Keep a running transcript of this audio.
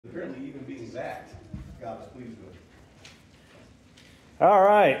apparently even being that, God was pleased with. All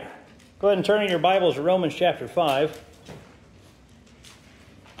right. Go ahead and turn in your Bibles to Romans chapter 5.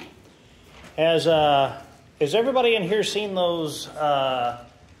 Has everybody in here seen those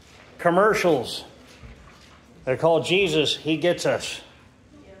commercials? They're called Jesus, He Gets Us.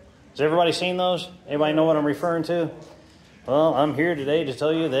 Has everybody seen those? Anybody know what I'm referring to? Well, I'm here today to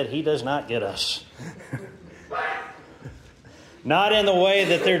tell you that He does not get us. Not in the way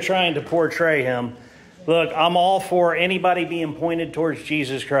that they're trying to portray Him. Look, I'm all for anybody being pointed towards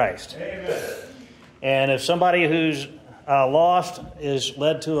Jesus Christ. Amen. And if somebody who's lost is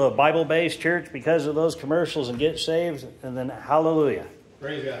led to a Bible-based church because of those commercials and gets saved, and then hallelujah.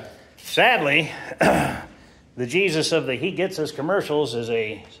 Praise God. Sadly, the Jesus of the He Gets Us commercials is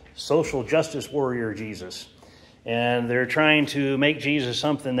a social justice warrior Jesus. And they're trying to make Jesus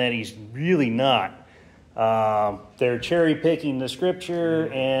something that He's really not. They're cherry-picking the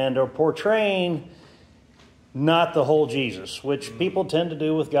Scripture and are portraying not the whole Jesus, which people tend to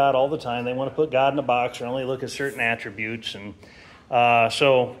do with God all the time. They want to put God in a box or only look at certain attributes. And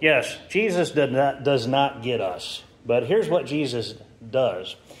so, yes, Jesus does not get us. But here's what Jesus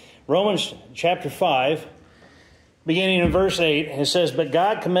does. Romans chapter 5, beginning in verse 8, it says, "But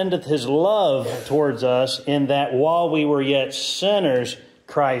God commendeth His love towards us in that while we were yet sinners,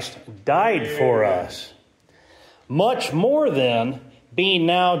 Christ died for us. Much more then, being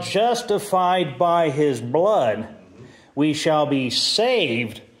now justified by His blood, we shall be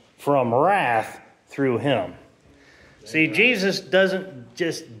saved from wrath through Him." See, Jesus doesn't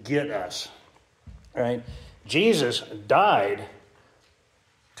just get us, right? Jesus died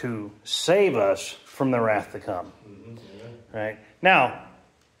to save us from the wrath to come, right? Now,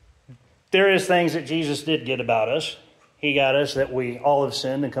 there is things that Jesus did get about us. He got us that we all have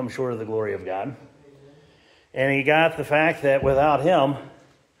sinned and come short of the glory of God. And He got the fact that without Him,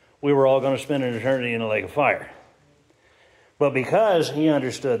 we were all going to spend an eternity in a lake of fire. But because He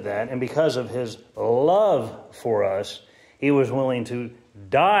understood that, and because of His love for us, He was willing to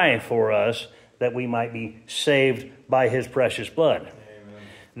die for us that we might be saved by His precious blood. Amen.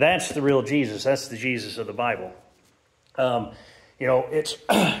 That's the real Jesus. That's the Jesus of the Bible.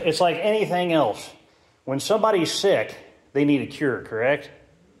 It's like anything else. When somebody's sick, they need a cure, correct?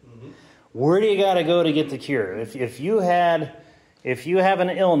 Where do you got to go to get the cure? If you have an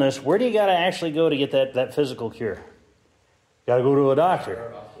illness, where do you got to actually go to get that physical cure? You got to go to a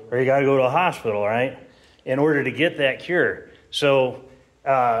doctor, or you got to go to a hospital, right? In order to get that cure. So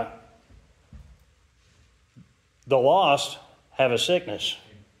the lost have a sickness.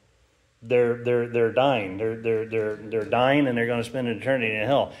 They're dying. They're dying, and they're going to spend an eternity in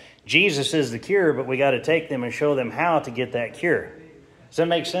hell. Jesus is the cure, but we got to take them and show them how to get that cure. Does that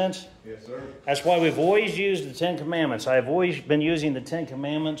make sense? Yes, sir. That's why we've always used the Ten Commandments. I've always been using the Ten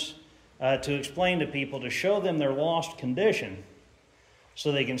Commandments to explain to people, to show them their lost condition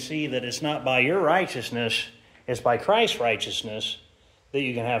so they can see that it's not by your righteousness, it's by Christ's righteousness that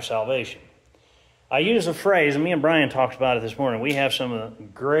you can have salvation. I use a phrase, and me and Brian talked about it this morning. We have some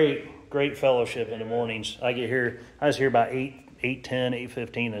great fellowship in the mornings. I was here about 8:10,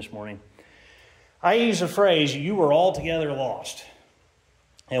 8:15 this morning. I use the phrase, "you were altogether lost."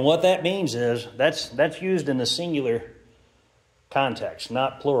 And what that means is, that's used in the singular context,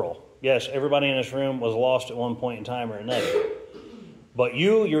 not plural. Yes, everybody in this room was lost at one point in time or another. But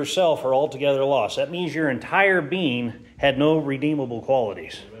you yourself are altogether lost. That means your entire being had no redeemable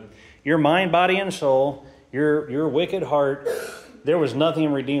qualities. Amen. Your mind, body, and soul, your wicked heart, there was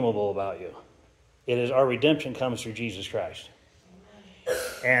nothing redeemable about you. It is our redemption comes through Jesus Christ.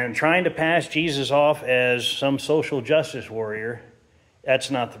 And trying to pass Jesus off as some social justice warrior,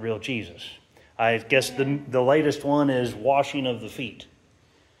 that's not the real Jesus. I guess the latest one is washing of the feet.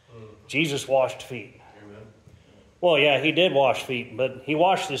 Jesus washed feet. Amen. Well, yeah, He did wash feet, but He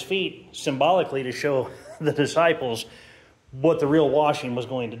washed His feet symbolically to show the disciples what the real washing was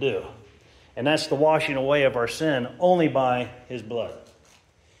going to do. And that's the washing away of our sin only by His blood.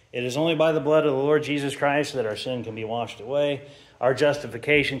 It is only by the blood of the Lord Jesus Christ that our sin can be washed away. Our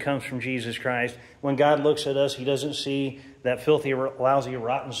justification comes from Jesus Christ. When God looks at us, He doesn't see that filthy, lousy,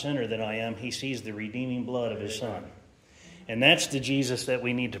 rotten sinner that I am. He sees the redeeming blood of His Son. And that's the Jesus that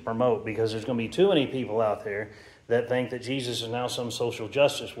we need to promote, because there's going to be too many people out there that think that Jesus is now some social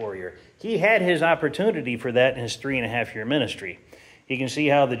justice warrior. He had His opportunity for that in His 3.5-year ministry. You can see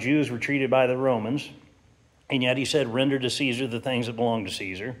how the Jews were treated by the Romans, and yet He said, "Render to Caesar the things that belong to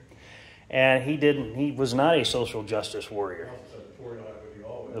Caesar." And He was not a social justice warrior.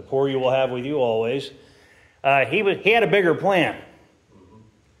 The poor you will have with you always. He had a bigger plan,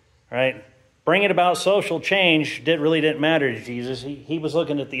 right? bringing about social change really didn't matter to Jesus. He was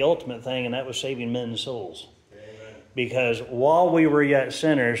looking at the ultimate thing, and that was saving men's souls. Amen. Because while we were yet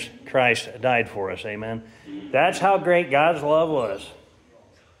sinners, Christ died for us. Amen. That's how great God's love was.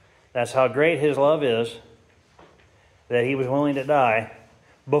 That's how great His love is, that He was willing to die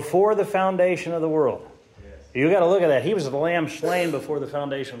before the foundation of the world. Yes. You got to look at that. He was the Lamb slain before the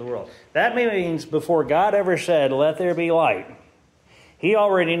foundation of the world. That means before God ever said, "Let there be light," He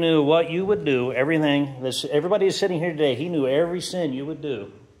already knew what you would do, everything. Everybody is sitting here today, He knew every sin you would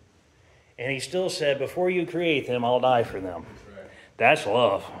do. And He still said, before you create them, I'll die for them. That's right. That's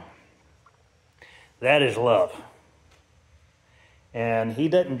love. That is love. And He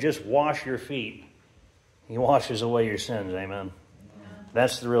doesn't just wash your feet. He washes away your sins. Amen.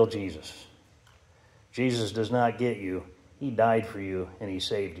 That's the real Jesus. Jesus does not get you. He died for you and He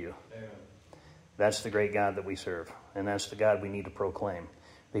saved you. Amen. That's the great God that we serve. And that's the God we need to proclaim.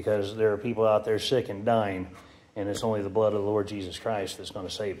 Because there are people out there sick and dying, and it's only the blood of the Lord Jesus Christ that's going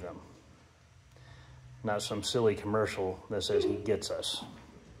to save them. Not some silly commercial that says He gets us.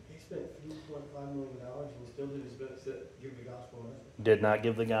 He spent $3.5 million and still did his best to give the gospel message. Did not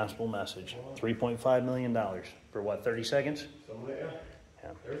give the gospel message. $3.5 million. For what, 30 seconds? Something like that. Yeah.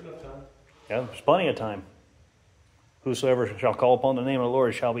 There's enough time. Yeah, there's plenty of time. Whosoever shall call upon the name of the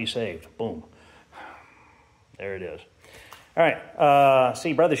Lord shall be saved. Boom. There it is. All right.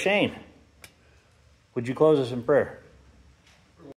 See, Brother Shane, would you close us in prayer?